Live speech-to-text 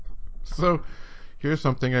So here's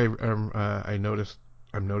something I noticed.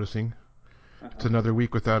 I'm noticing. It's another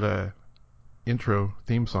week without a intro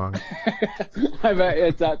theme song. I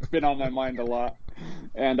bet that's been on my mind a lot,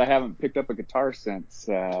 and I haven't picked up a guitar since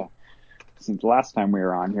last time we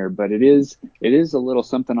were on here. But it is a little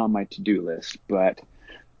something on my to-do list. But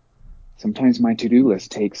sometimes my to-do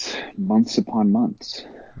list takes months upon months.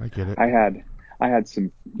 I get it. I had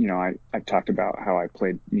some, I talked about how I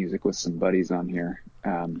played music with some buddies on here,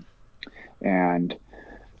 and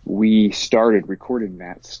we started recording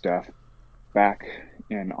that stuff back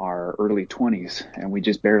in our early 20s, and we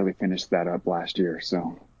just barely finished that up last year.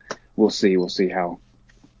 So we'll see how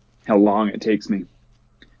long it takes me.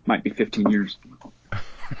 Might be 15 years.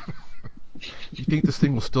 You think this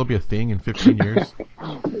thing will still be a thing in 15 years?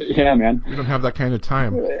 Yeah, man. We don't have that kind of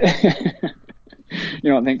time. You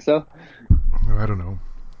don't think so? I don't know.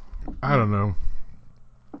 I don't know.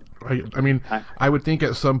 I mean, I would think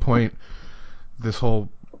at some point this whole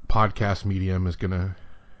podcast medium is going to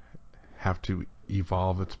have to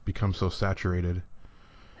evolve. It's become so saturated.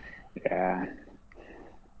 Yeah.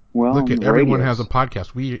 Well, Look at everyone has a radios.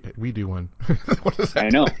 podcast. We do one. What does I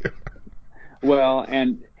that tell know. you? Well,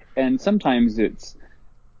 and sometimes it's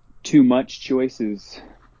too much choices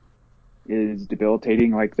is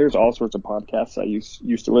debilitating. Like there's all sorts of podcasts I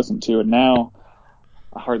used to listen to, and now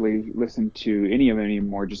I hardly listen to any of them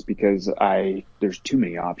anymore just because there's too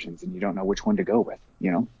many options and you don't know which one to go with.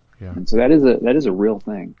 Yeah, And so that is a real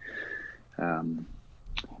thing. Um,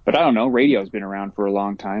 but I don't know. Radio's been around for a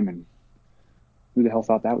long time, and who the hell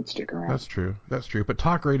thought that would stick around? that's true. That's true. But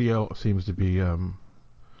talk radio seems to be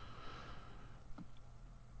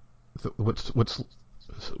what's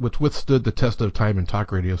withstood the test of time in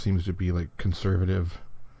talk radio seems to be like conservative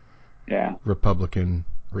Yeah, Republican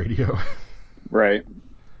radio. right.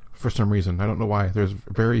 For some reason, I don't know why. There's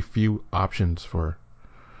very few options for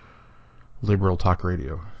liberal talk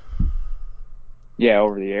radio. Yeah,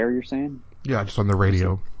 over the air, you're saying? Yeah, just on the Just like,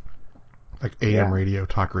 radio, like AM yeah, radio,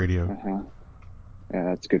 talk radio. uh-huh. Yeah,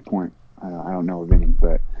 that's a good point. I don't know of any,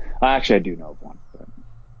 but actually I do know of one,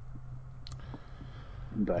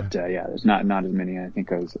 but Yeah. yeah, there's not as many I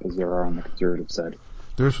think as there are on the conservative side.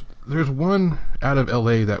 There's one out of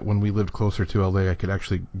LA that when we lived closer to LA I could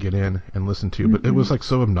actually get in and listen to, but it Hmm. was like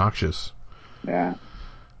so obnoxious. Yeah,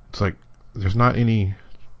 It's like there's not any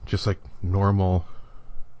just like normal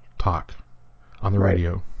talk on the right.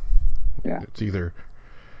 radio. Yeah, It's either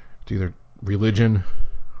religion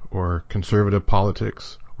or conservative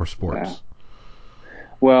politics or yeah. sports.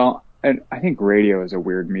 Well, and I think radio is a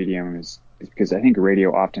weird medium is because I think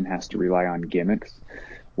radio often has to rely on gimmicks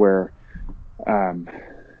where um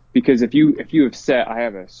because if you have set I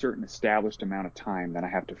have a certain established amount of time that I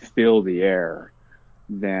have to fill the air,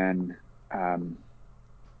 then um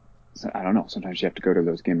so I don't know. Sometimes you have to go to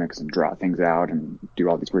those gimmicks and draw things out and do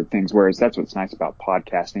all these weird things. Whereas that's what's nice about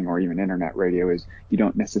podcasting or even internet radio is you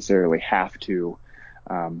don't necessarily have to,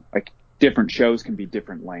 like different shows can be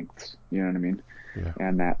different lengths. You know what I mean? Yeah,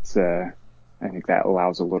 And I think that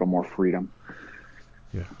allows a little more freedom.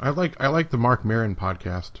 yeah. I like the Mark Maron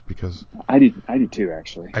podcast because I do too,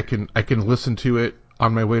 actually. I can listen to it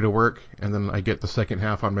on my way to work, and then I get the second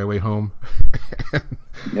half on my way home, and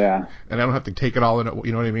Yeah. I don't have to take it all in.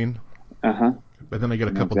 You know what I mean? Uh huh. But then I get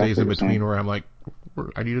I a know couple days exactly in what you're between saying. where I'm like,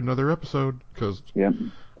 I need another episode because Yep.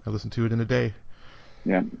 I listened to it in a day.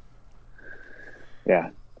 Yep. Yeah.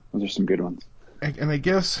 Those are some good ones. And I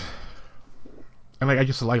guess, and I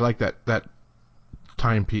just like that that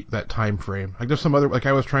time frame. Like there's some other, like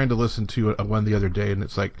I was trying to listen to a one the other day, and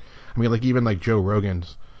it's like, I mean, like even like Joe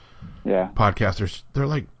Rogan's Yeah. podcasters, they're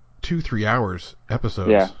like 2-3 hours Yeah.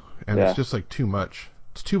 episodes, and it's Yeah. just like too much.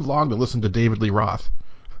 It's too long to listen to David Lee Roth.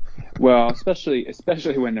 Well, especially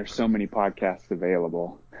when there's so many podcasts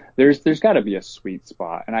available, there's got to be a sweet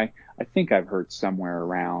spot, and I think I've heard somewhere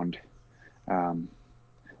around um,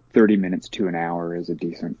 30 minutes to an hour is a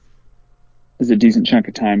decent chunk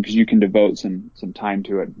of time because you can devote some time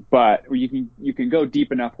to it, but you can go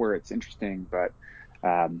deep enough where it's interesting, but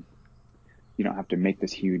um, you don't have to make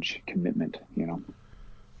this huge commitment.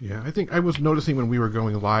 Yeah, I think I was noticing when we were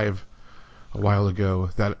going live a while ago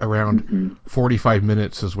that around Hmm. 45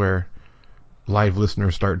 minutes is where live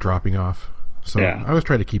listeners start dropping off. So Yeah, I always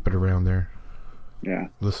try to keep it around there, yeah.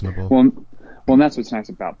 listenable. Well, well, and that's what's nice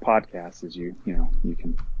about podcasts is you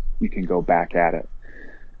can go back at it.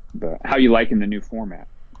 But how you liking the new format?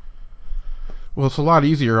 Well, it's a lot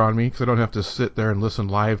easier on me because I don't have to sit there and listen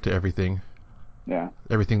live to Yeah,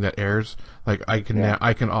 everything that airs. Like I can yeah, now,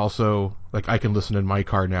 I can also like I can listen in my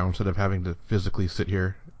car now instead of having to physically sit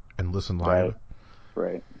here and listen live. right,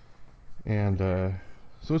 right. And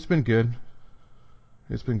so it's been good.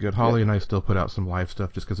 It's been good. Yeah. Holly and I still put out some live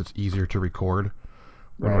stuff just because it's easier to record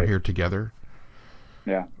when we're Right. here together.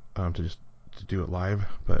 Yeah. To do it live,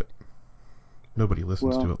 but nobody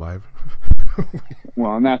listens to Well, it live.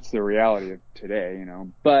 and that's the reality of today,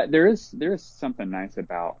 But there is something nice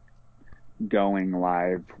about going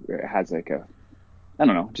live. It has like I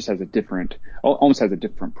don't know, just has a different, almost has a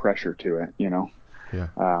different pressure to it. Yeah.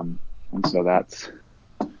 And so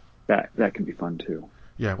that can be fun too.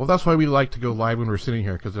 Yeah. Well, that's why we like to go live when we're sitting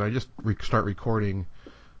here, because when I just start recording,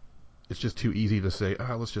 it's just too easy to say,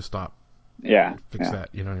 let's just stop Yeah. and fix Yeah. that.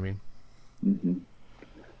 You know what I mean? hmm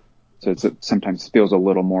So it sometimes feels a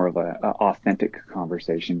little more of a authentic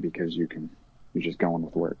conversation because you're just going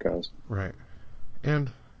with where it goes. Right.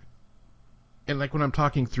 And like when I'm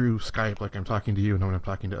talking through Skype, like I'm talking to you, and when I'm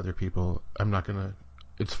talking to other people, I'm not gonna.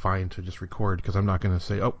 It's fine to just record because I'm not gonna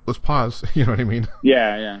say, "Oh, let's pause." You know what I mean?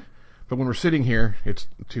 Yeah. Yeah. But when we're sitting here, it's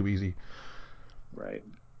too easy. Right.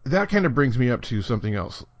 That kind of brings me up to something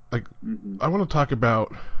else. Like, hmm I want to talk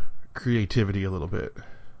about creativity a little bit,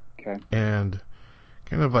 Okay. and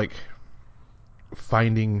kind of like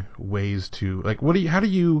finding ways to like. How do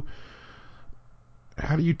you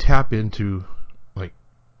tap into like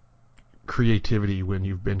creativity when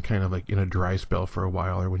you've been kind of like in a dry spell for a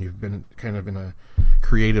while, or when you've been kind of in a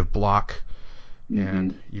creative block,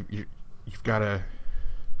 and hmm you've got to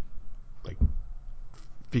like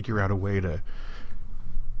figure out a way to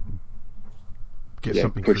get Yeah.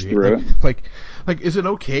 something Push creative. through Like it. like is it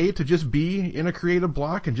okay to just be in a creative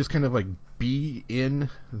block and just kind of like be in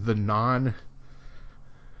the non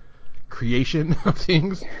creation of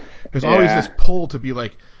things? There's always this Yeah. pull to be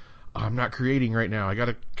like, I'm not creating right now. I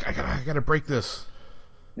gotta break this.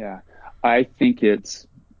 Yeah. I think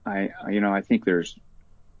I think there's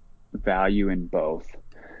value in both.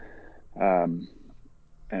 Um,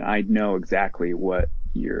 and I know exactly what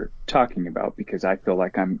you're talking about because I feel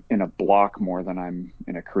like I'm in a block more than I'm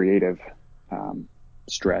in a creative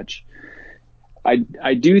stretch. I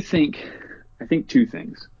think two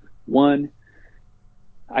things. One,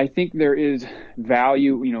 I think there is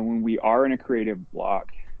value, when we are in a creative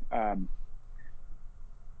block. Um,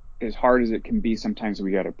 as hard as it can be, sometimes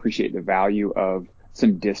we got to appreciate the value of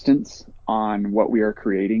some distance on what we are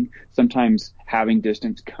creating. Sometimes having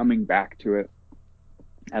distance, coming back to it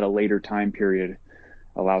at a later time period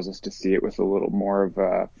allows us to see it with a little more of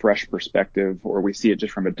a fresh perspective, or we see it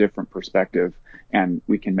just from a different perspective and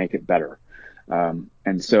we can make it better.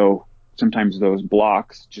 And so sometimes those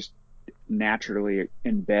blocks just naturally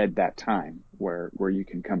embed that time where you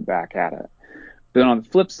can come back at it. But then on the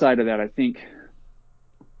flip side of that, I think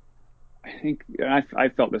I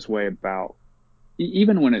felt this way about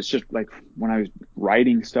even when it's just like when I was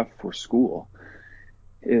writing stuff for school,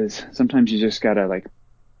 is sometimes you just gotta like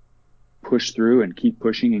push through and keep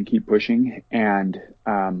pushing and keep pushing, and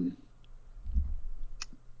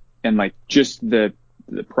like just the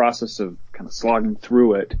process of kind of slogging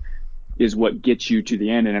through it is what gets you to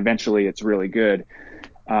the end, and eventually it's really good.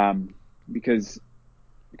 um because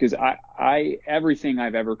I everything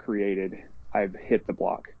I've ever created, I've hit the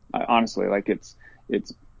block. Honestly, like it's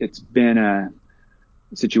been a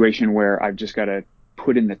situation where I've just got to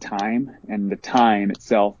put in the time, and the time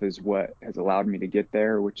itself is what has allowed me to get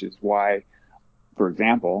there, which is why, for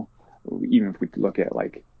example, even if we look at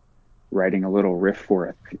like writing a little riff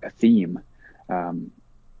for a theme, um,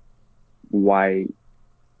 why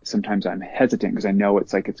sometimes I'm hesitant because I know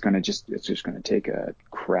it's just going to take a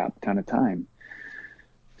crap ton of time.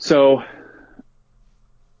 So,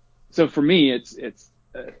 so for me,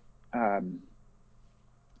 um,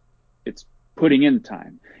 it's putting in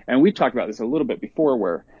time. And we've talked about this a little bit before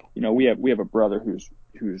where, we have a brother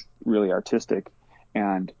who's really artistic,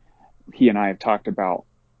 and he and I have talked about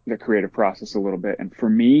the creative process a little bit. And for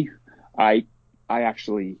me, I, I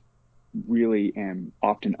actually really am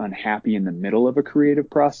often unhappy in the middle of a creative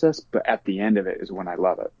process, but at the end of it is when I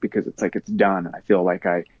love it because it's like it's done. I feel like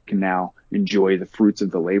I can now enjoy the fruits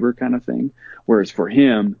of the labor kind of thing. Whereas for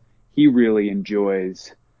him, he really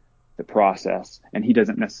enjoys the process, and he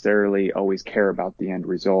doesn't necessarily always care about the end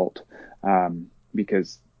result,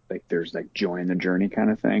 because like there's like joy in the journey kind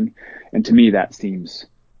of thing. And to me, that seems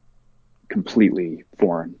completely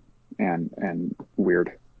foreign and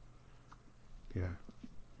weird, Yeah,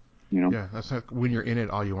 you know? yeah. That's not, when you're in it,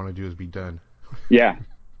 all you want to do is be done. Yeah.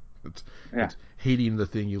 It's Yeah. it's hating the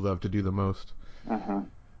thing you love to do the most. Uh-huh.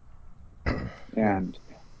 Yeah.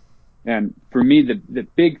 And for me, the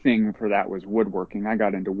big thing for that was woodworking. I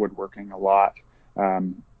got into woodworking a lot,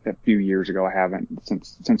 a few years ago. I haven't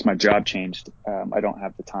since my job changed. I don't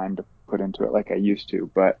have the time to put into it like I used to.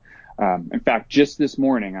 But in fact, just this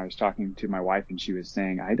morning, I was talking to my wife, and she was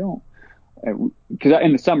saying, because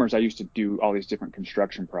in the summers I used to do all these different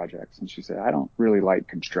construction projects, and she said, "I don't really like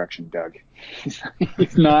construction, Doug.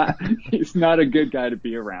 He's not he's not a good guy to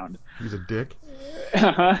be around." He's a dick.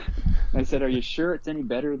 Uh-huh. I said, "Are you sure it's any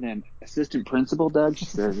better than assistant principal, Doug?" She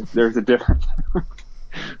said, "There's a difference."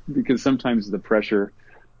 Because sometimes the pressure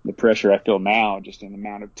I feel now, just in the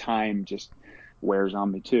amount of time, just wears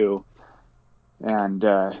on me too. And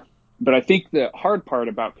but I think the hard part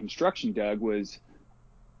about construction, Doug, was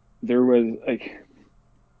there was like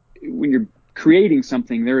when you're creating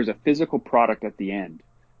something, there is a physical product at the end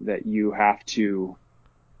that you have to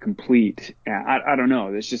complete. And I don't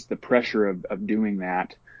know. It's just the pressure of doing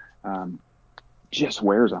that just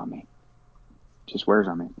wears on me. Just wears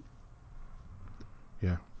on me.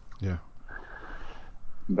 Yeah, yeah.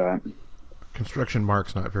 But Construction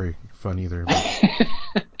Mark's not very fun either.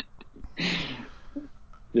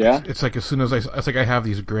 yeah, it's like as soon as it's like I have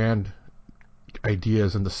these grand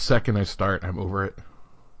ideas, and the second I start, I'm over it.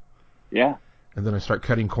 yeah, And then I start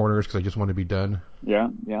cutting corners because I just want to be done. yeah,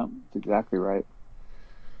 yeah. That's exactly right.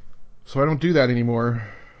 So I don't do that anymore.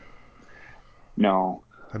 No,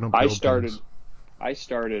 I don't I build started. things. I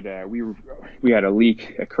started. We had a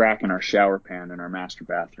leak, a crack in our shower pan in our master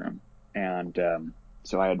bathroom, and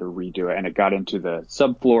so I had to redo it, and it got into the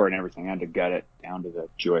subfloor and everything. I had to gut it down to the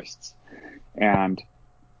joists, and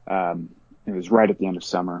it was right at the end of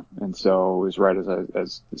summer, and so it was right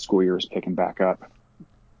as the school year was picking back up,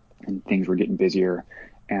 and things were getting busier,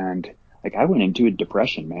 and like I went into a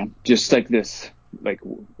depression, man. Just like this, like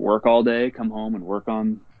work all day, come home and work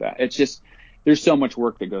on that. It's just there's so much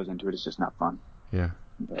work that goes into it. It's just not fun. Yeah,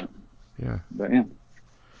 But, yeah. but yeah.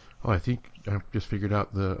 Oh, I think I just figured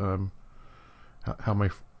out the how my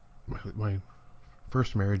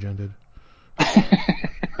first marriage ended.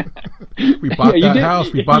 We Yeah, bought you that did.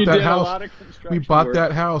 house. We You bought that did a house. lot of We construction bought work.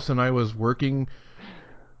 that house, and I was working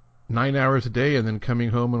 9 hours a day, and then coming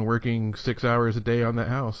home and working 6 hours a day on that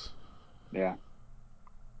house. Yeah.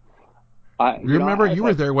 You remember I've you were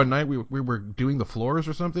had. there one night. We were doing the floors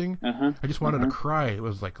or something. Uh huh. I just Uh wanted to huh. cry. It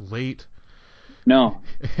was like late, No.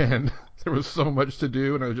 and there was so much to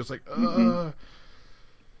do, and I was just like, Mm-mm.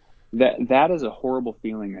 That is a horrible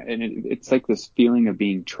feeling, and it's like this feeling of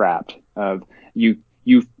being trapped. Of you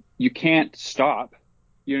you you can't stop.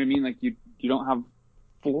 You know what I mean? Like you don't have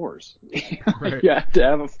floors. right. You have to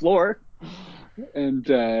have a floor, and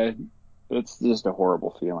it's just a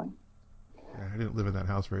horrible feeling. Yeah, I didn't live in that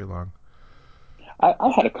house very long.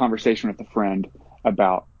 I had a conversation with a friend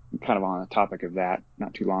about kind of on the topic of that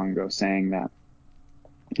not too long ago, saying that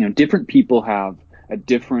different people have a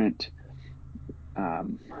different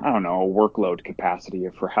I don't know, a workload capacity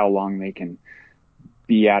for how long they can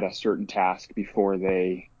be at a certain task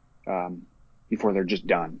um, before they're just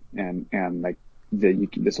done, and like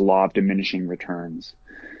this law of diminishing returns,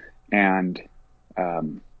 and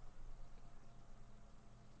um,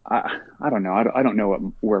 I don't know, I don't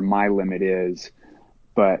know where my limit is,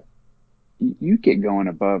 but you get going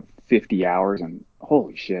above 50 hours, and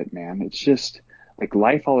holy shit, man, it's just like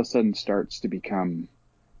life all of a sudden starts to become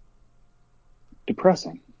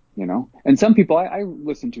depressing, you know. And some people, I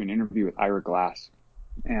listened to an interview with Ira Glass,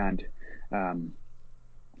 and um,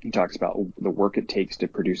 he talks about the work it takes to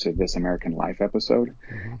produce a This American Life episode.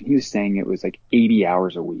 Hmm. And he was saying it was like 80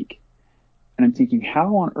 hours a week. And I'm thinking,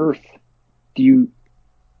 how on earth do you,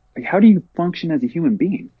 like, how do you function as a human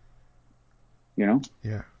being? You know?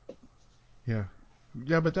 Yeah, yeah,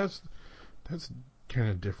 yeah. But that's kind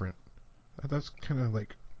of different. That's kind of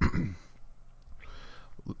like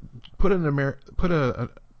put an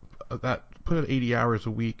 80 hours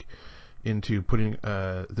a week into putting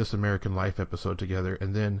This American Life episode together,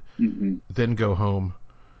 and Mm-hmm. then go home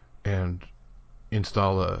and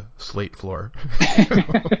install a slate floor.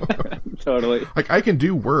 Totally. Like I can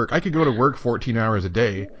do work. I could go to work 14 hours a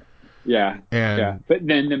day, Yeah. Yeah. and But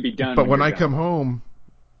then be done but when when you're I come done. home,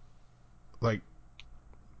 like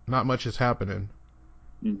not much is happening.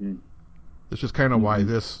 Mm-hmm. This is kind of why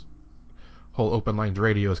Mm-hmm. this whole open lines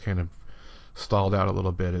radio is kind of stalled out a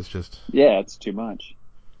little bit. It's just, Yeah. It's too much.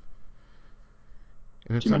 and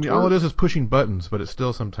Too it's, I much mean, all it work. is pushing buttons, but it's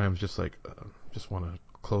still sometimes just like, just want to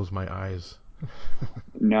close my eyes.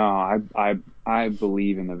 No, I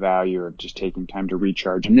believe in the value of just taking time to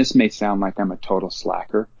recharge. And this may sound like I'm a total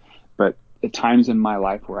slacker, but the times in my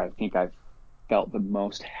life where I think I've felt the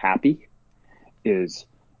most happy is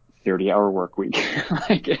 30-hour work week.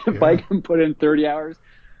 Like if I Yeah. can put in 30 hours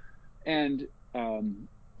and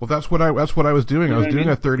Well, that's what I was doing. you I know was what I doing a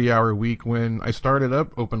mean? 30-hour week when I started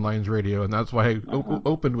up Open Lines Radio, and that's why I Uh-huh.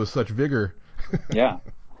 opened with such vigor. Yeah.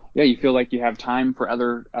 Yeah, you feel like you have time for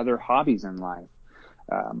other hobbies in life.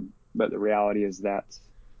 But the reality is that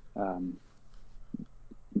um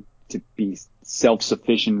be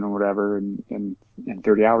self-sufficient or whatever. And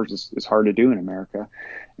 30 hours is hard to do in America.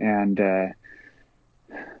 And,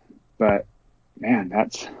 but man,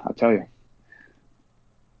 I'll tell you,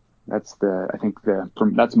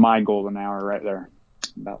 that's my golden hour right there,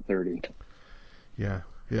 about 30. Yeah.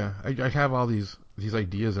 Yeah. I have all these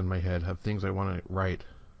ideas in my head, have things I want to write.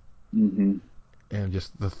 Mm-hmm. And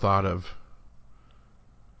just the thought of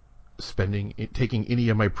taking any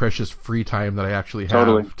of my precious free time that I actually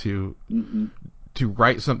Totally. have to Mm-hmm. to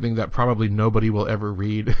write something that probably nobody will ever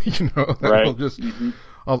read, that Right. will just, Mm-hmm.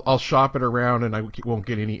 I'll shop it around and I won't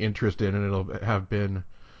get any interest in, and it'll have been,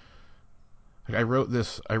 like, I wrote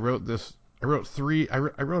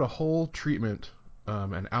a whole treatment,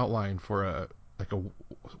 an outline for a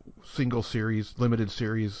single series, limited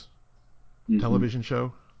series Mm-hmm. television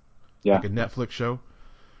show, Yeah. like a Netflix show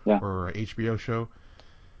Yeah. or a HBO show.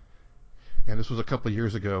 And this was a couple of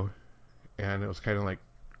years ago, and it was kind of like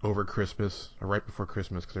over Christmas, or right before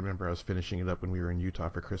Christmas, because I remember I was finishing it up when we were in Utah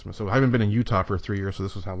for Christmas. So I haven't been in Utah for 3 years, so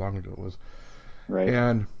this was how long ago it was. Right.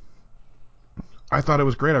 And I thought it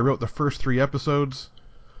was great. I wrote the first 3 episodes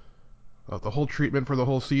of the whole treatment for the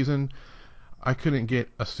whole season. I couldn't get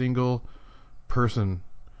a single person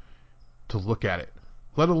to look at it,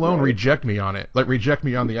 let alone Right. reject me on it. Like, reject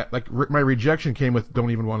me on my rejection came with, don't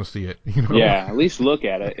even want to see it, Yeah. At least look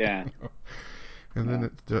at it. Yeah. And Yeah.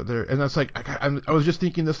 then and that's like, I was just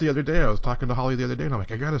thinking this the other day. I was talking to Holly the other day, and I'm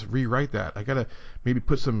like, I gotta rewrite that. I gotta maybe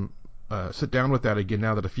put some, sit down with that again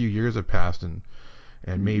now that a few years have passed, and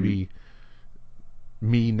Mm-hmm. maybe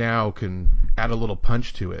me now can add a little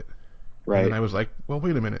punch to it. And then Right. I was like, well,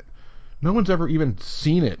 wait a minute, no one's ever even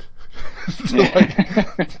seen it. so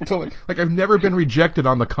like, so like I've never been rejected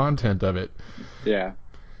on the content of it. Yeah.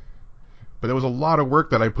 But there was a lot of work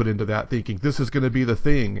that I put into that, thinking this is going to be the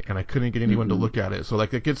thing, and I couldn't get anyone to Mm-hmm. look at it. So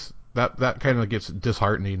like it gets that kind of gets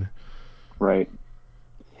disheartening. Right.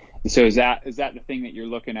 So is that the thing that you're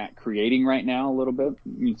looking at creating right now a little bit?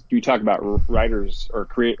 You talk about writers or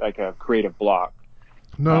create like a creative block.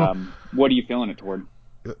 No, What are you feeling it toward?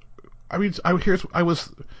 I mean, I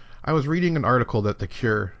was reading an article that The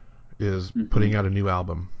Cure is Mm-hmm. putting out a new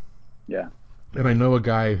album, Yeah. and I know a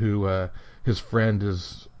guy who, his friend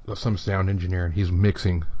is some sound engineer, and he's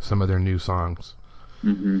mixing some of their new songs,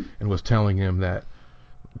 Mm-hmm. and was telling him that,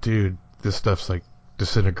 dude, this stuff's like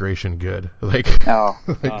disintegration good, like Oh,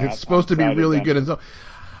 like it's I'm supposed to be excited really then. good. And so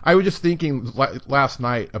I was just thinking last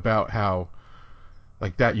night about how,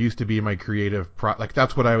 like, that used to be my creative like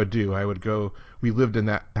that's what I would do. I would go, we lived in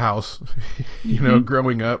that house, Mm-hmm.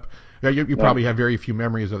 growing up. Yeah, you Yeah. probably have very few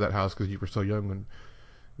memories of that house because you were so young when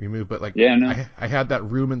we moved, but like Yeah. No. I had that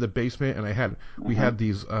room in the basement, and we Uh-huh. had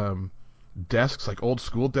these desks, like old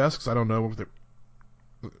school desks. I don't know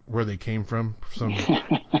where they came from, some,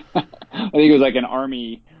 I think it was like an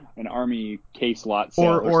army case lot sale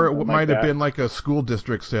or or something it like might have that. been like a school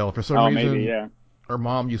district sale. For some Oh, maybe. reason, Yeah. our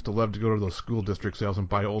mom used to love to go to those school district sales and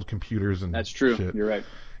buy old computers and That's true. shit. You're right.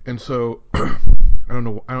 And so I don't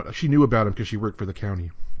know. She knew about him because she worked for the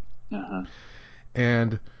county. Uh-huh.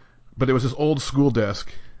 And but it was this old school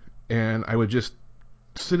desk, and I would just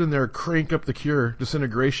sit in there, crank up the Cure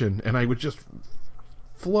Disintegration, and I would just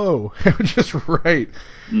flow. I would just write.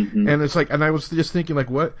 Mm-hmm. And it's like, and I was just thinking, like,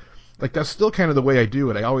 what? Like, that's still kind of the way I do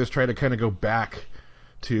it. I always try to kind of go back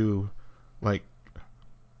to, like,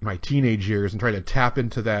 my teenage years and try to tap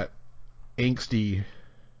into that angsty.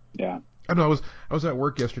 Yeah. I don't know. I was at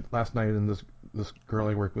work last night, and this girl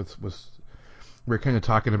I work with was, we're kind of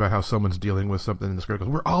talking about how someone's dealing with something, and this girl goes,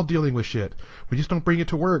 "We're all dealing with shit. We just don't bring it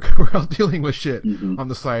to work. We're all dealing with shit Mm-hmm. on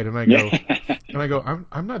the side." Yeah. And I go,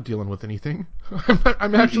 I'm not dealing with anything.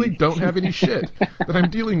 I'm actually Mm-mm. don't have any shit that I'm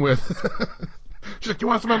dealing with. She's like, "You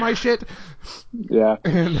want some of my shit?" Yeah.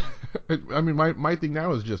 And I mean, my thing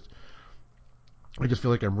now is just, I just feel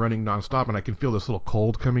like I'm running nonstop, and I can feel this little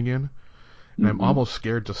cold coming in, and I'm Mm-hmm. almost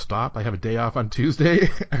scared to stop. I have a day off on Tuesday,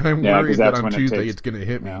 and I'm Yeah, because worried that that's on when it Tuesday takes. it's going to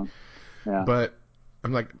hit me. Yeah. Yeah. But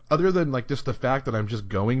I'm like, other than like just the fact that I'm just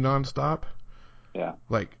going nonstop, Yeah.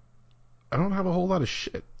 like, I don't have a whole lot of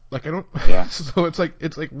shit. Like, I don't. Yeah. So it's like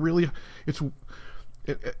really, it's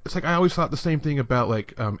it's like I always thought the same thing about,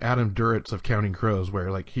 like, Adam Duritz of Counting Crows,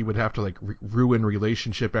 where like he would have to like ruin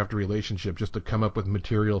relationship after relationship just to come up with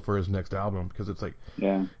material for his next album, because it's like,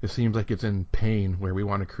 Yeah. it seems like it's in pain where we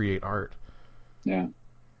want to create art. Yeah.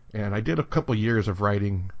 And I did a couple years of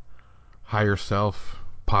writing higher self,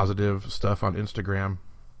 positive stuff on Instagram,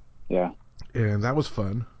 Yeah. and that was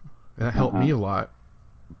fun, and that helped me Uh-huh. a lot.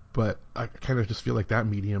 But I kind of just feel like that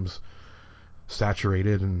medium's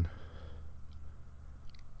saturated, and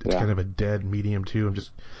it's Yeah. kind of a dead medium too.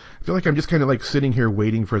 I feel like I'm just kind of like sitting here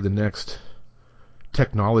waiting for the next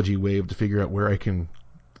technology wave to figure out where I can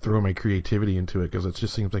throw my creativity into it, because it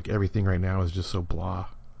just seems like everything right now is just so blah.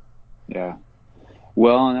 Yeah.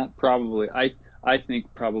 Well, and that probably, I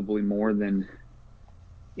think probably more than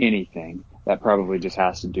anything, that probably just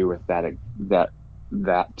has to do with that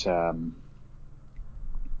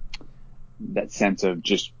that sense of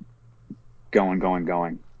just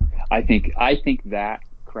going. I think that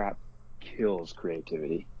crap kills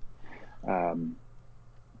creativity. Um,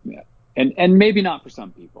 yeah. And maybe not for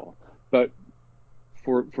some people, but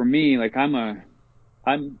for me, like I'm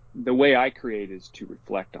the way I create is to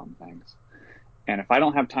reflect on things. And if I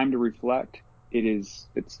don't have time to reflect, and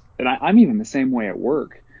I'm even the same way at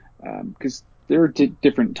work, because there are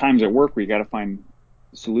different times at work where you got to find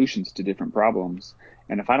solutions to different problems.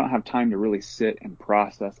 And if I don't have time to really sit and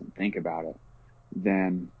process and think about it,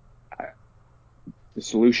 then the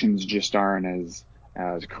solutions just aren't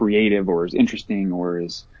as creative or as interesting or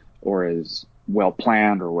as well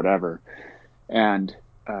planned or whatever. And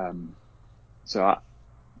so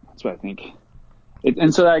that's what I think.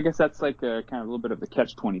 And so I guess that's like a kind of a little bit of the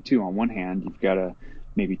catch-22. On one hand, you've got to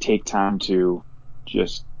maybe take time to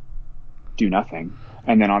just do nothing.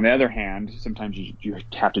 And then on the other hand, sometimes you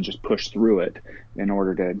have to just push through it in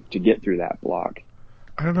order to get through that block.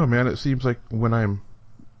 I don't know, man. It seems like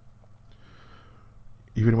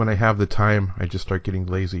even when I have the time, I just start getting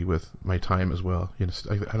lazy with my time as well. You know,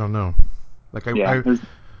 I don't know. Like Yeah.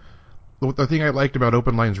 the thing I liked about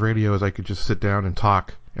Open Lines Radio is I could just sit down and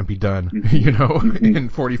talk and be done, Mm-hmm. in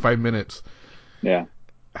 45 minutes. Yeah.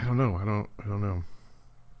 I don't know. I don't know.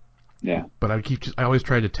 Yeah. But I always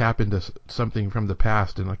try to tap into something from the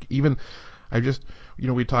past, and like even I just,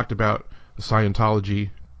 we talked about Scientology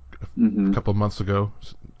a Mm-hmm. couple of months ago,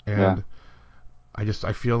 Yeah. and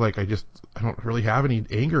I feel like I don't really have any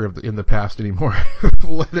anger in the past anymore.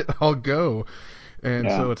 Let it all go. And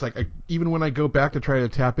Yeah. so it's like, even when I go back to try to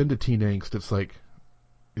tap into teen angst, it's like,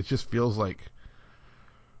 it just feels like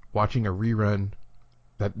watching a rerun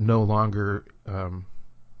that no longer,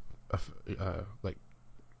 like,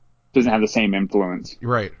 Doesn't have the same influence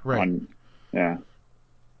right, right. on, yeah.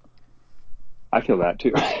 I feel that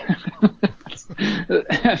too.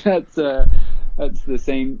 that's that's the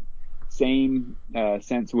same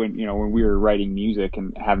sense when we were writing music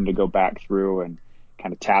and having to go back through and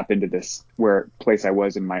kind of tap into this place I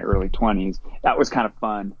was in my early 20s. That was kind of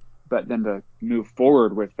fun, but then to move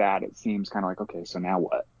forward with that, it seems kind of like, okay, so now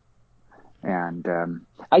what? And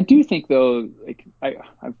I do think though, like I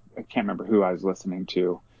can't remember who I was listening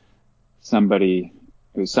to. Somebody,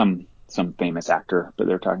 it was some famous actor, but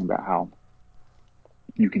they're talking about how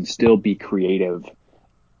you can still be creative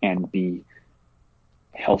and be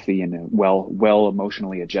healthy and well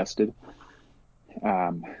emotionally adjusted.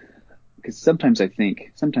 Because sometimes I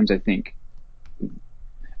think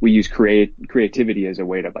we use creativity as a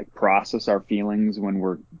way to like process our feelings when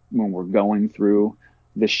we're going through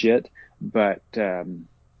the shit. But and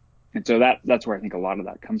so that's where I think a lot of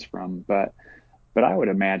that comes from. But I would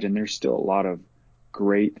imagine there's still a lot of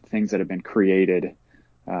great things that have been created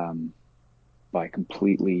by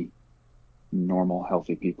completely normal,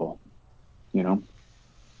 healthy people. You know.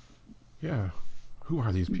 Yeah. Who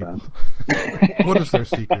are these But people? What is their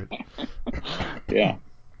secret? yeah,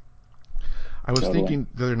 I was totally. thinking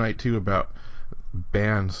the other night too about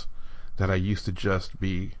bands that I used to just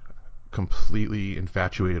be completely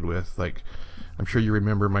infatuated with. Like, I'm sure you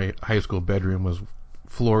remember my high school bedroom was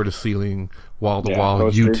floor to ceiling, wall to Yeah, wall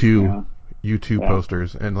posters. U2 Yeah, U2 yeah.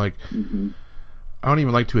 posters, and like, Hmm. I don't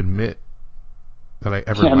even like to admit that I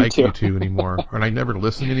ever Yeah, me liked too. U2 anymore, and I never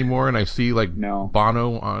listen anymore. And I see like No,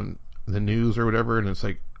 Bono on the news or whatever, and it's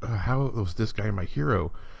like, how was this guy my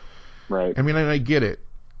hero? right. I mean, and I get it.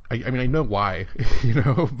 I mean, I know why,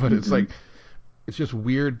 but it's Hmm. like, it's just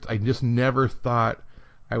weird. I just never thought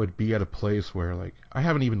I would be at a place where, like, I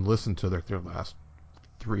haven't even listened to their last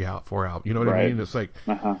 4 albums. You know what I Right. mean? It's like,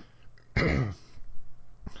 Uh-huh.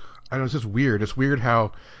 I know, it's just weird. It's weird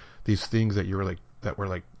how these things that were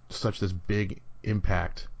like such this big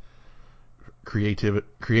impact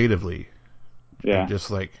creatively are Yeah. just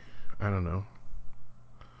like, I don't know,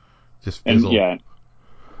 just And fizzle. yeah,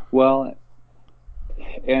 well,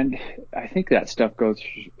 and I think that stuff goes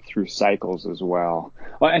through cycles as well.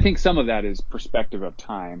 Well, I think some of that is perspective of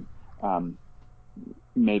time. Um,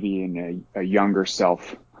 Maybe in a younger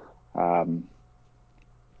self, um,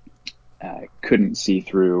 couldn't see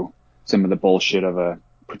through some of the bullshit of a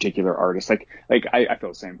particular artist. Like I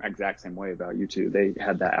feel the exact same way about U2. They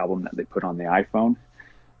had that album that they put on the iPhone,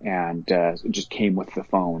 and it just came with the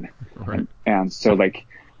phone, Right. and so like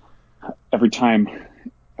every time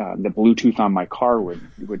the Bluetooth on my car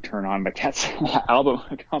would turn on, but that's album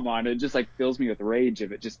would come on. It just like fills me with rage.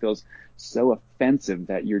 If it just feels so offensive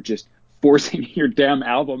that you're just forcing your damn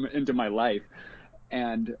album into my life.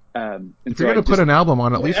 And if you're gonna put an album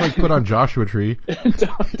on, at least like put on Joshua Tree.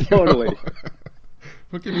 Totally.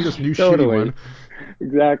 Don't give me this new Totally. shitty one.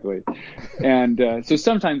 Exactly. And so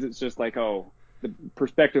sometimes it's just like, oh, the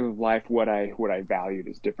perspective of life, what I valued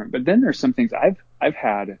is different. But then there's some things I've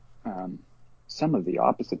had some of the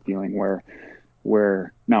opposite feeling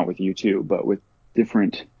where not with you two, but with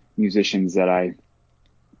different musicians that I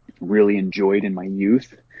really enjoyed in my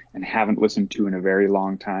youth and haven't listened to in a very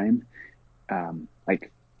long time.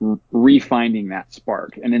 Like refinding that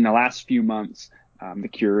spark. And in the last few months, The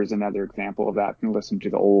Cure is another example of that. I can listen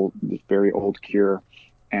to the very old Cure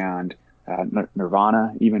and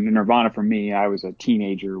Nirvana. Even Nirvana for me, I was a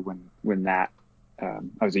teenager when that I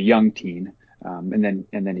was a young teen, and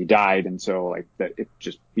then he died, and so like that it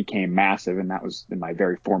just became massive, and that was in my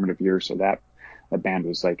very formative years. So that band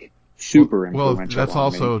was like super influential. Well, that's on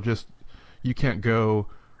also me. just you can't go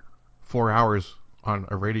 4 hours on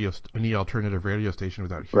any alternative radio station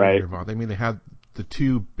without hearing Right. Nirvana. I mean, they had the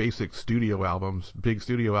two basic big studio albums that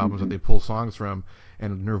Mm-hmm. they pull songs from,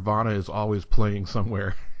 and Nirvana is always playing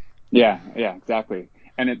somewhere. Yeah, exactly.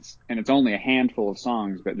 And it's only a handful of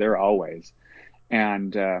songs, but they're always.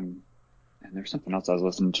 And there's something else I was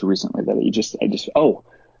listening to recently that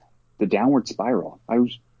the Downward Spiral. I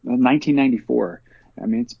was 1994. I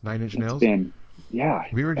mean, Nine Inch it's Nails. been, yeah,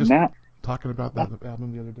 We were and just talking about that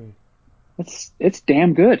album the other day. it's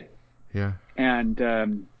damn good. Yeah. And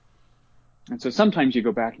so sometimes you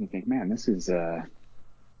go back and you think, man, this is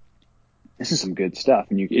some good stuff,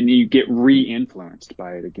 and you get re-influenced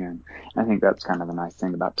by it again. I think that's kind of a nice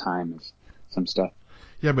thing about time is some stuff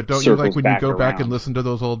Yeah, but don't you like circles when you back go back and around. listen to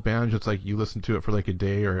those old bands? It's like you listen to it for like a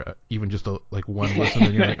day or even just like one listen,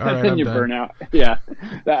 and you're like, all right, Then I'm you done. burn out. Yeah,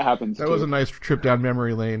 that happens That was a too. nice trip down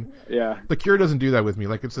memory lane. Yeah, The Cure doesn't do that with me.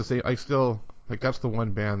 Like it's the same. I still like that's the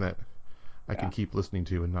one band that I can yeah, keep listening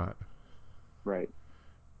to and not. right.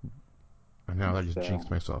 And now I It's just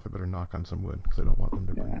jinxed myself. I better knock on some wood because I don't want them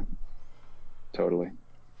to burn yeah, totally.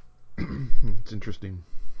 out. It's interesting.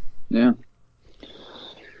 Yeah,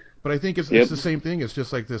 But I think it's yep. the same thing. It's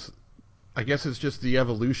just like this. I guess it's just the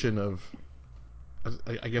evolution of.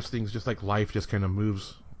 I guess things just like life just kind of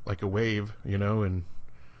moves like a wave,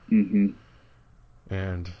 Hmm.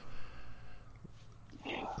 and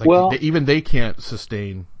like Well, even they can't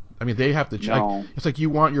sustain. I mean, they have to. no, It's like you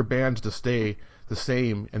want your bands to stay the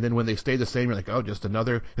same, and then when they stay the same, you're like, oh, it's just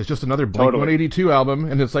another Blink totally, 182 album,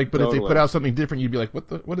 and it's like, but if they put totally. out something different, you'd be like,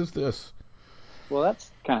 what is this? Well,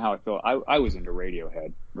 that's kind of how I feel. I was into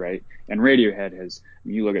Radiohead, right? And Radiohead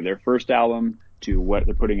you look at their first album to what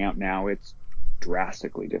they're putting out now, it's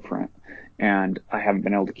drastically different. And I haven't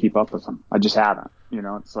been able to keep up with them. I just haven't.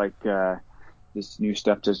 It's like this new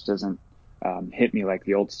stuff just doesn't hit me like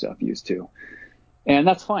the old stuff used to. And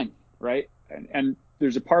that's fine, right? And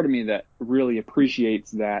there's a part of me that really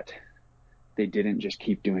appreciates that they didn't just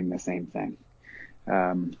keep doing the same thing.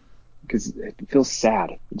 Because it feels sad.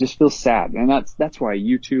 It just feels sad, and that's why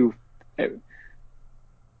you two, the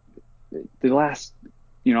last,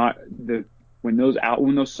 the when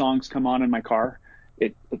those songs come on in my car,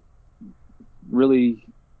 it really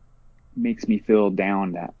makes me feel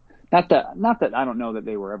down. That not that I don't know that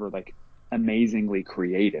they were ever like amazingly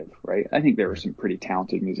creative, right? I think there were Right. some pretty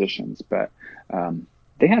talented musicians, but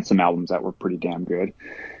they had some albums that were pretty damn good,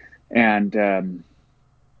 and I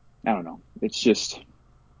don't know. It's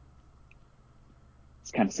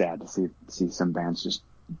kind of sad to see some bands just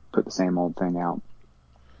put the same old thing out.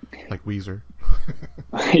 Like Weezer.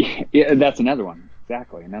 Yeah, that's another one.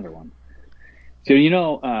 Exactly, another one. So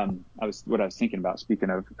what I was thinking about, speaking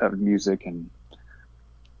of music and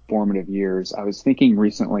formative years, I was thinking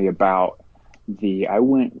recently about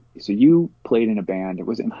so you played in a band.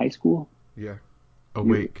 Was it in high school? Yeah. You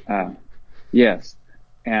Awake. yes.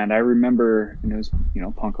 And I remember, and it was,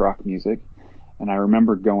 punk rock music. And I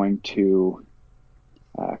remember going to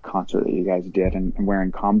concert that you guys did and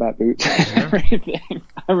wearing combat boots and Yeah. everything.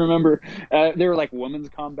 I remember they were like women's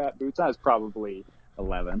combat boots. I was probably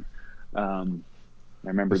 11. I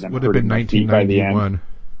remember This them would have been hurting my feet by the end. 1991.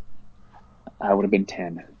 I would have been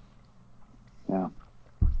 10. Yeah.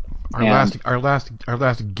 Our And last our last our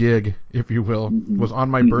last gig, if you will, hmm was on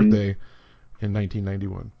my hmm birthday in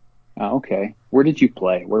 1991. Okay. Where did you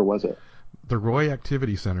play? Where was it? The Roy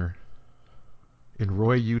Activity Center in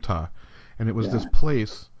Roy, Utah, and it was this Yeah.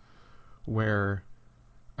 place where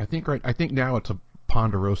I think now it's a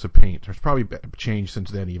Ponderosa Paint. There's probably changed since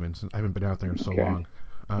then, even since I haven't been out there in so Okay. long.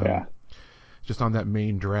 Um, Yeah. just on that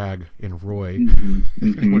main drag in Roy. Mm-hmm.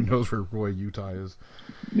 If anyone Mm-hmm. knows where Roy, Utah is.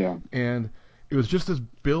 Yeah. And it was just this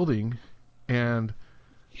building, and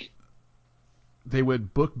they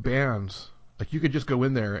would book bands. Like you could just go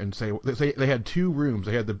in there and say they had two rooms.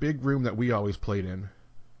 They had the big room that we always played in,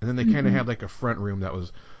 and then they kind of Mm-hmm. had like a front room that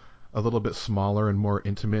was a little bit smaller and more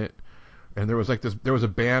intimate. And there was like this. There was a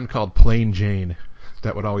band called Plain Jane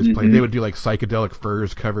that would always play. They Mm-hmm. would do like Psychedelic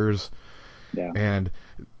Furs covers, Yeah. and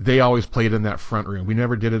they always played in that front room. We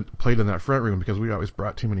never played in that front room because we always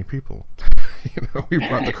brought too many people. We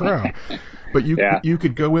brought the crowd. But Yeah. you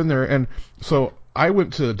could go in there, and so I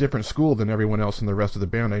went to a different school than everyone else in the rest of the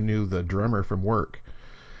band. I knew the drummer from work,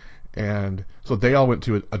 and so they all went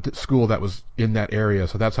to a school that was in that area.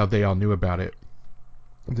 So that's how they all knew about it,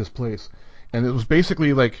 this place. And it was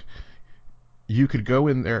basically like you could go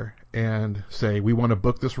in there and say, "We want to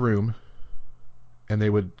book this room," and they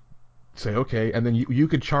would say, "Okay," and then you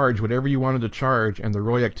could charge whatever you wanted to charge, and the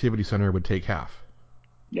Roy Activity Center would take half.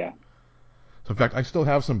 Yeah. So in fact, I still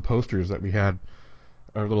have some posters that we had.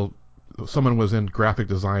 Our little someone was in graphic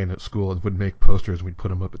design at school and would make posters, and we'd put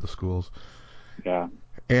them up at the schools. Yeah.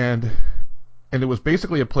 And it was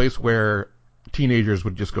basically a place where teenagers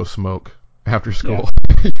would just go smoke after Yeah. school,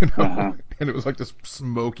 Uh-huh. And it was like this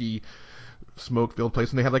smoky, smoke-filled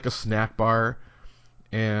place, and they had like a snack bar,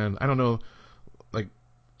 and I don't know, like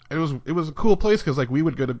it was a cool place because like we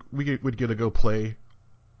would get to go play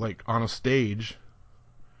like on a stage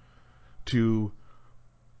to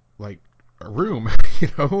like a room,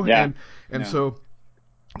 Yeah. and Yeah. so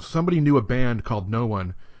somebody knew a band called No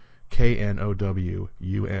One,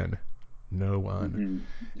 KNOWUN, No One,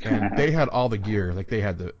 and Mm-hmm. they had all the gear. Like they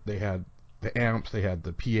had the amps, they had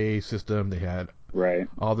the PA system, they had Right.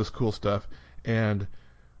 all this cool stuff, and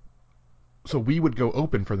so we would go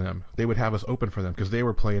open for them. They would have us open for them because they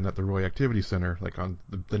were playing at the Roy Activity Center, like on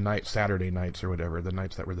the night Saturday nights or whatever, the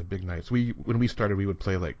nights that were the big nights. When we started, we would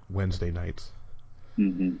play like Wednesday nights,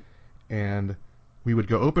 Mm-hmm. and we would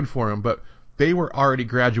go open for them. But they were already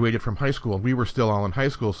graduated from high school, and we were still all in high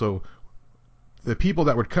school. So the people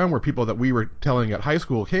that would come were people that we were telling at high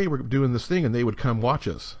school, "Hey, we're doing this thing," and they would come watch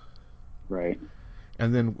us. Right.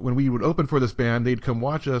 And then when we would open for this band, they'd come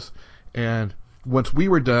watch us, and once we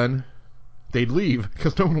were done, they'd leave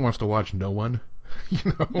because no one wants to watch No One, you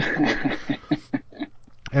know.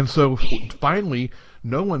 And so finally,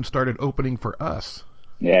 No One started opening for us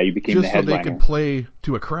Yeah, you became the just so they could headliner. play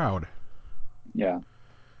to a crowd. Yeah.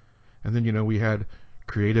 And then we had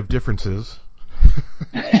creative differences.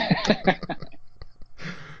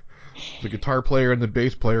 The guitar player and the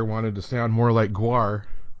bass player wanted to sound more like Guar,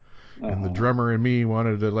 and the Uh-huh. drummer and me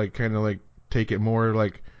wanted to like kind of like take it more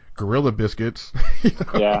like Gorilla Biscuits,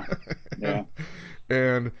 Yeah. Yeah.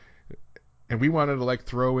 and and we wanted to like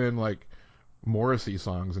throw in like Morrissey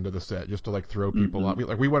songs into the set just to like throw people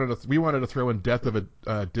Mm-hmm. out. We wanted to throw in Death of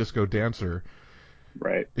a Disco Dancer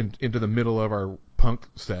Right. into the middle of our punk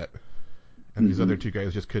set, and these other Mm-hmm. two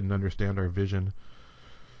guys just couldn't understand our vision.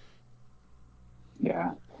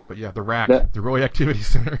 Yeah. But yeah, The the Roy Activity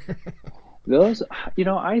Center. those,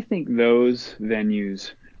 I think those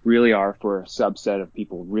venues really are for a subset of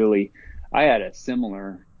people. Really, I had a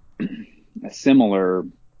similar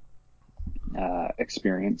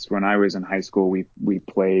experience when I was in high school. We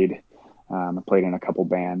played, I played in a couple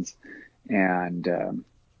bands, and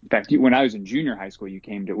in fact, when I was in junior high school, you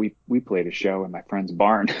came to we played a show in my friend's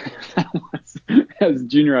barn as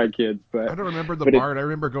junior high kids, I don't remember the but it barn. I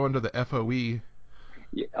remember going to the FOE.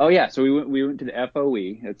 oh yeah, so we went to the FOE.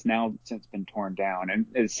 It's now since been torn down, and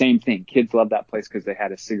the same thing. Kids loved that place because they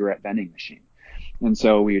had a cigarette vending machine, and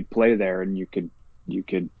so we would play there, and you could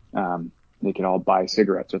they could all buy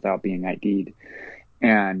cigarettes without being ID'd,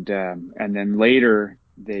 and then later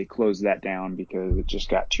they closed that down because it just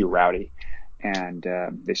got too rowdy, and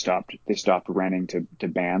they stopped renting to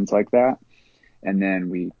bands like that, and then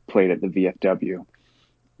we played at the VFW,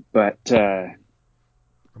 but Or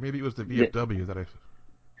maybe it was the the, VFW that I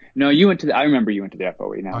no, you went to I remember you went to the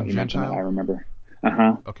FOE. Now that on you mention it, I Gentile. remember.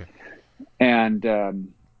 Uh-huh. Okay.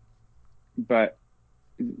 And but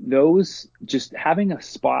those just having a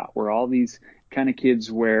spot where all these kind of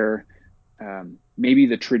kids where maybe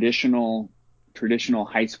the traditional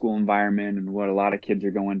high school environment and what a lot of kids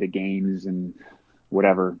are going to games and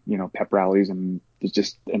whatever, pep rallies and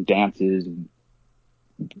just and dances and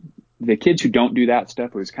the kids who don't do that stuff,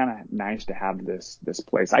 it was kind of nice to have this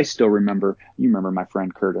place. I still remember, you remember my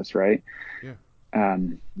friend Curtis, right? Yeah.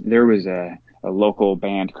 There was a local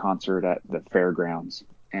band concert at the fairgrounds,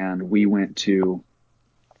 and we went to.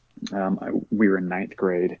 We were in ninth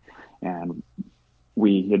grade, and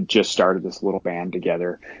we had just started this little band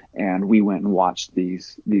together, and we went and watched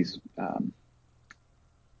these.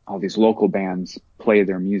 all these local bands play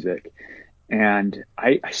their music. And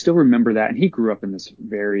I still remember that. And he grew up in this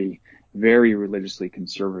very, very religiously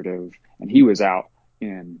conservative, and he was out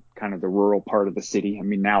in kind of the rural part of the city. I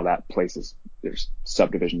mean, now that place is, there's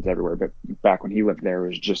subdivisions everywhere, but back when he lived there, it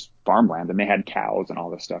was just farmland and they had cows and all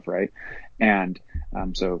this stuff, right? And,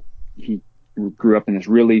 so he grew up in this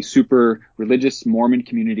really super religious Mormon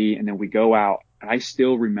community. And then we go out. I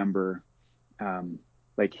still remember,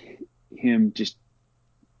 like him just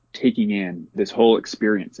taking in this whole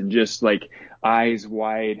experience and just like eyes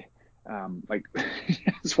wide, like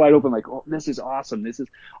eyes wide open, like, oh, this is awesome. This is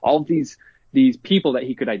all these people that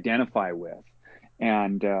he could identify with.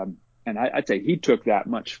 And I'd say he took that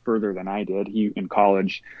much further than I did. He, in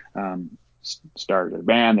college, started a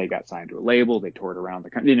band. They got signed to a label. They toured around the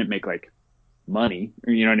country. They didn't make like money,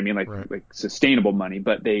 you know what I mean? Right. Like sustainable money,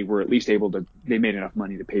 but they were at least able to, they made enough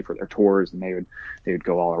money to pay for their tours, and they would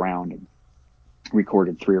go all around and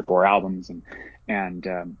recorded 3 or 4 albums.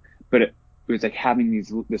 But it was like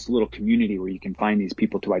having this little community where you can find these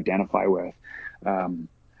people to identify with. And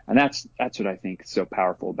that's what I think is so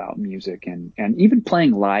powerful about music, and even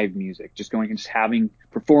playing live music, just going and just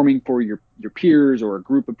performing for your peers or a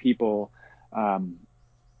group of people.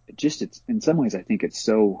 It's in some ways, I think it's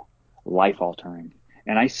so life altering.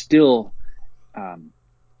 And I still,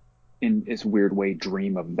 in this weird way,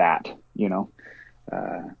 dream of that,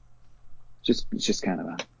 uh, it's just kind of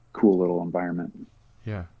a cool little environment.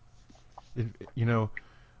 Yeah.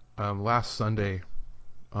 Last Sunday,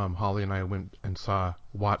 Holly and I went and saw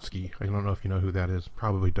Watsky. I don't know if you know who that is.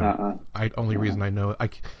 Probably don't. Uh-uh. Only reason I know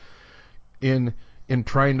it, in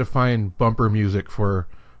trying to find bumper music for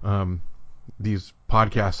these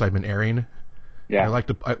podcasts I've been airing. I Yeah. like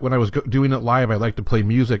to when I was doing it live, I like to play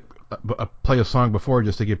music, play a song before,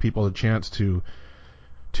 just to give people a chance to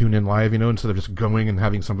tune in live, instead of just going and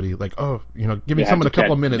having somebody like, giving You have someone to a couple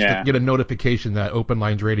catch, of minutes to yeah, get a notification that Open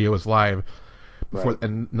Lines Radio is live before, right.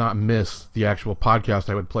 and not miss the actual podcast.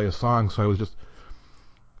 I would play a song, so I was just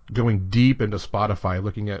going deep into Spotify,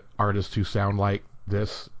 looking at artists who sound like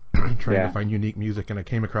this, trying to Yeah. find unique music, and I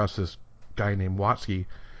came across this guy named Watsky,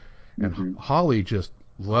 and Hmm. Holly just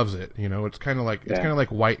loves it. It's kind of like Yeah.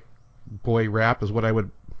 white boy rap is what I would.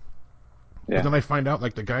 But Yeah. then I find out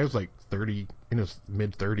like the guy's like 30, in his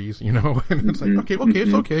mid 30s, and it's like, Hmm. okay,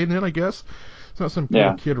 it's Hmm. okay. And then I guess it's not some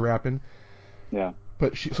little Yeah. kid rapping. Yeah.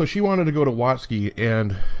 But she wanted to go to Watsky,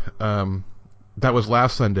 and that was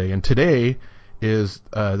last Sunday, and today is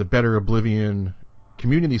the Better Oblivion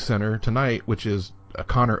Community Center tonight, which is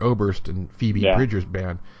Connor Oberst and Phoebe Yeah. Bridgers'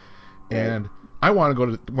 band, Right. and I wanted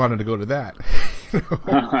to go to that,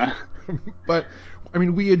 but I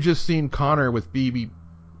mean, we had just seen Connor with Phoebe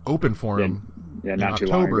open for Yeah. him Yeah. in Not too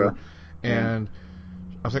long October, ago. Yeah. and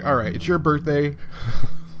I was like, all right, it's your birthday,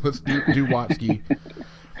 let's do Watsky,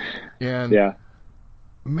 and Yeah.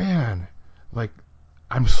 man, like,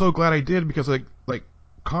 I'm so glad I did, because like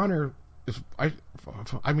Connor is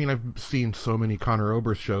I mean, I've seen so many Connor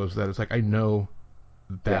Oberst shows that it's like I know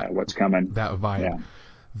Yeah. that What's coming? that vibe. Yeah.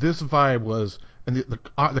 This vibe was, and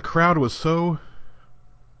the crowd was so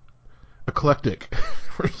eclectic.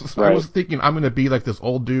 I Right. was thinking I'm going to be like this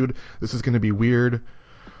old dude. This is going to be weird,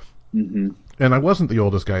 Hmm. and I wasn't the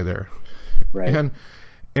oldest guy there. Right.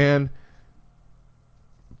 And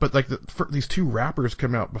but like these 2 rappers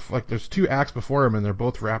come out like there's 2 acts before him, and they're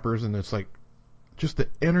both rappers, and it's like just the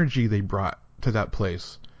energy they brought to that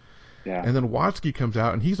place. Yeah. And then Watsky comes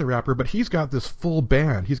out, and he's a rapper, but he's got this full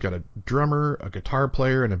band. He's got a drummer, a guitar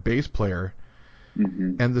player, and a bass player.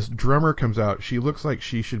 Hmm. And this drummer comes out. She looks like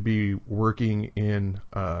she should be working in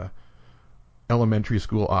elementary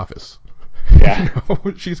school office. Yeah.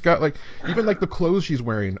 She's got like, even like the clothes she's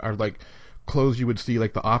wearing are like clothes you would see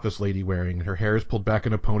like the office lady wearing. Her hair is pulled back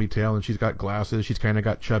in a ponytail, and she's got glasses. She's kind of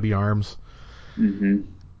got chubby arms. Hmm.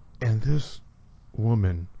 And this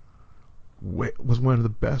woman was one of the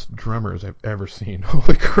best drummers I've ever seen.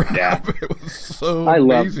 Holy Yeah. crap! It was so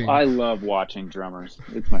amazing. I love watching drummers.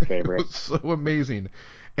 It's my It favorite. was so amazing,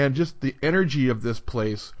 and just the energy of this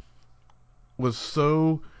place was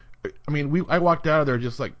so. I mean, I walked out of there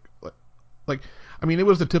just like I mean, it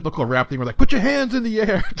was the typical rap thing where like, put your hands in the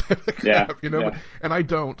air, type of Yeah. crap, But, Yeah. and I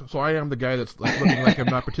don't, so I am the guy that's like looking like I'm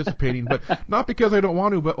not participating, but not because I don't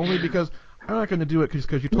want to, but only because I'm not going to do it just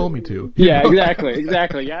because you told me to, Yeah. Exactly.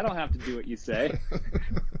 Exactly. Yeah. I don't have to do what you say.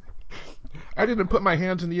 I didn't put my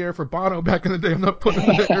hands in the air for Bono back in the day. I'm not putting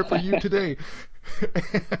them in the air for you today.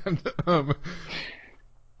 and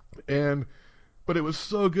and but it was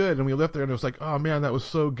so good, and we left there, and it was like, oh man, that was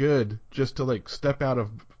so good, just to like step out of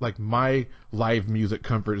like my live music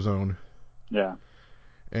comfort zone Yeah.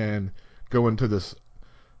 and go into this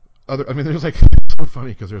other. I mean, there's like so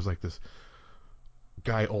funny because there's like this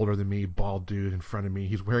guy older than me, bald dude in front of me.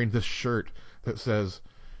 He's wearing this shirt that says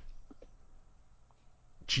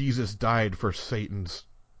Jesus died for Satan's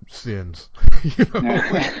sins. You know,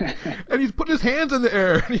 and he's putting his hands in the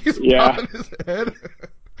air and he's popping his head.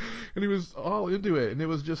 And he was all into it, and it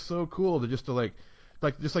was just so cool to like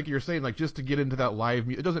just like you were saying, like just to get into that live.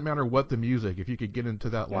 It doesn't matter what the music. If you could get into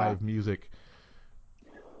that live music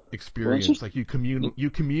experience, well, like you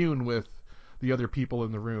commune with the other people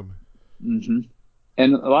in the room. Mm-hmm.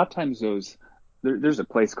 And a lot of times there's a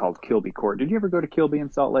place called Kilby Court. Did you ever go to Kilby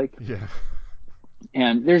in Salt Lake? Yeah.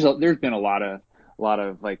 And there's been a lot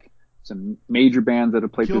of like some major bands that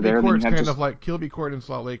have played Kilby through there. Court's kind of like Kilby Court in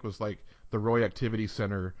Salt Lake was like the Roy Activity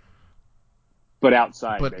Center, but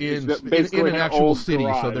outside, but in an actual city.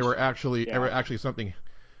 Garage. So there were actually something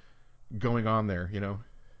going on there, you know.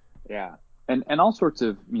 Yeah, and all sorts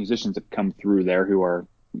of musicians have come through there who are,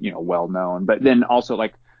 you know, well known. But then also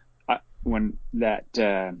like when that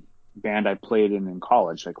band I played in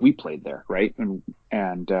college, like we played there, right?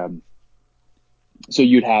 And so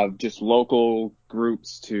you'd have just local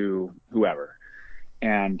groups to whoever,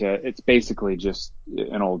 and it's basically just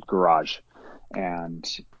an old garage, and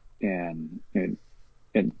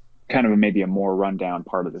kind of maybe a more rundown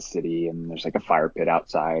part of the city, and there's like a fire pit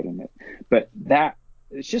outside, but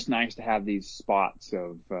it's just nice to have these spots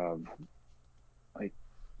of like,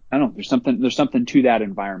 I don't know, there's something to that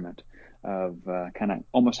environment of kind of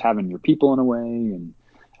almost having your people in a way, and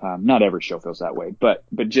not every show feels that way, but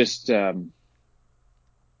just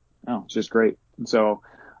it's just great. And so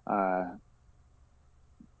yeah,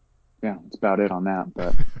 that's about it on that.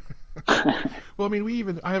 But well, I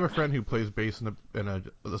mean, I have a friend who plays bass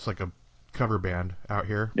it's like a cover band out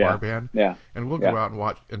here, yeah, bar band. Yeah. And we'll go out and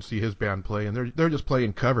watch and see his band play, and they're just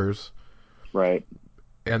playing covers. Right.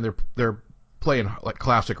 And they're playing like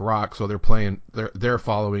classic rock, so they're playing their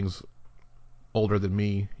following's older than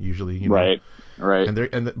me usually, you know. Right. And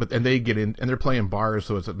they get in and they're playing bars,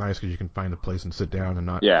 so it's nice because you can find a place and sit down and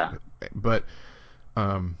not. Yeah. But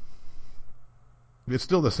it's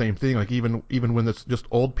still the same thing. Like even when it's just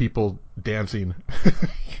old people dancing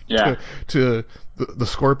to the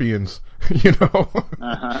Scorpions, you know,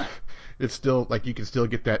 it's still like you can still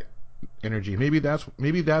get that energy. Maybe that's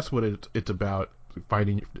what it's about,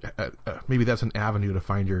 finding. Maybe that's an avenue to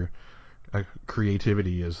find your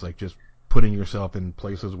creativity, is like just putting yourself in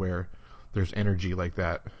places where there's energy like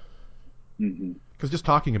that. Because just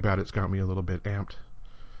talking about it's got me a little bit amped.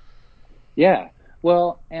 Yeah.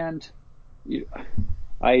 Well, and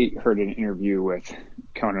I heard an interview with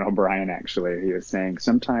Conan O'Brien, actually. He was saying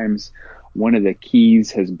sometimes one of the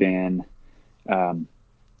keys has been,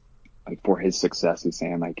 like for his success, he's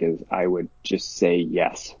saying like I would just say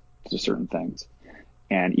yes to certain things.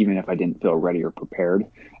 And even if I didn't feel ready or prepared,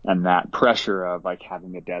 and that pressure of like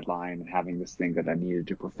having a deadline and having this thing that I needed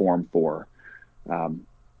to perform for, kind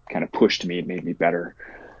of pushed me, made me better.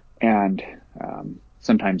 And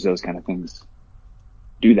sometimes those kind of things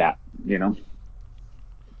do that, you know?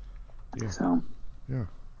 Yeah. So. Yeah.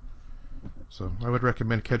 So I would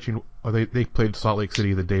recommend catching. They played Salt Lake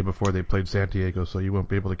City the day before they played San Diego, so you won't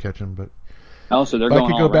be able to catch them. But so they're if I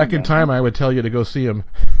could go back in time, I would tell you to go see them.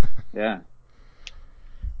 Yeah.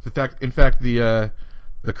 In fact, the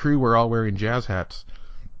crew were all wearing jazz hats.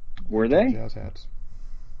 Were they? Jazz hats.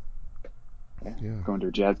 Yeah. Going to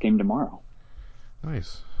a jazz game tomorrow.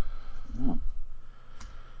 Nice. Yeah.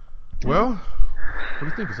 Well, what do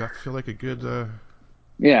you think? Does that feel like a good?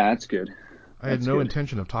 Yeah, that's good. I had no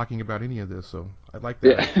intention of talking about any of this, so I like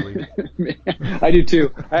that actually. I do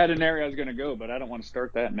too. I had an area I was going to go, but I don't want to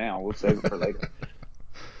start that now. We'll save it for later.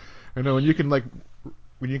 I know, when you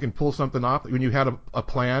can pull something off, when you had a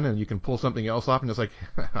plan and you can pull something else off, and it's like,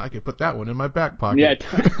 I could put that one in my back pocket. Yeah,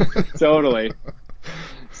 totally.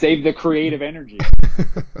 Save the creative energy.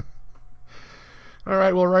 All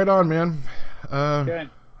right, well, right on, man. Okay.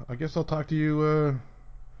 I guess I'll talk to you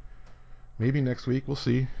maybe next week. We'll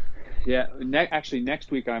see. Yeah, actually next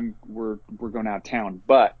week we're going out of town,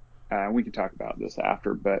 but we can talk about this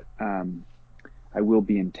after. But I will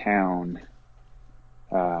be in town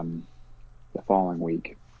the following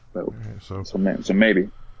week. So maybe.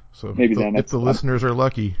 So maybe if the listeners are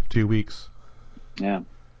lucky, 2 weeks. Yeah.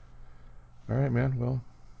 All right, man. Well,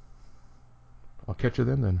 I'll catch you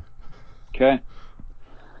then. Okay.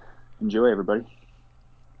 Enjoy, everybody.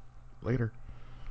 Later.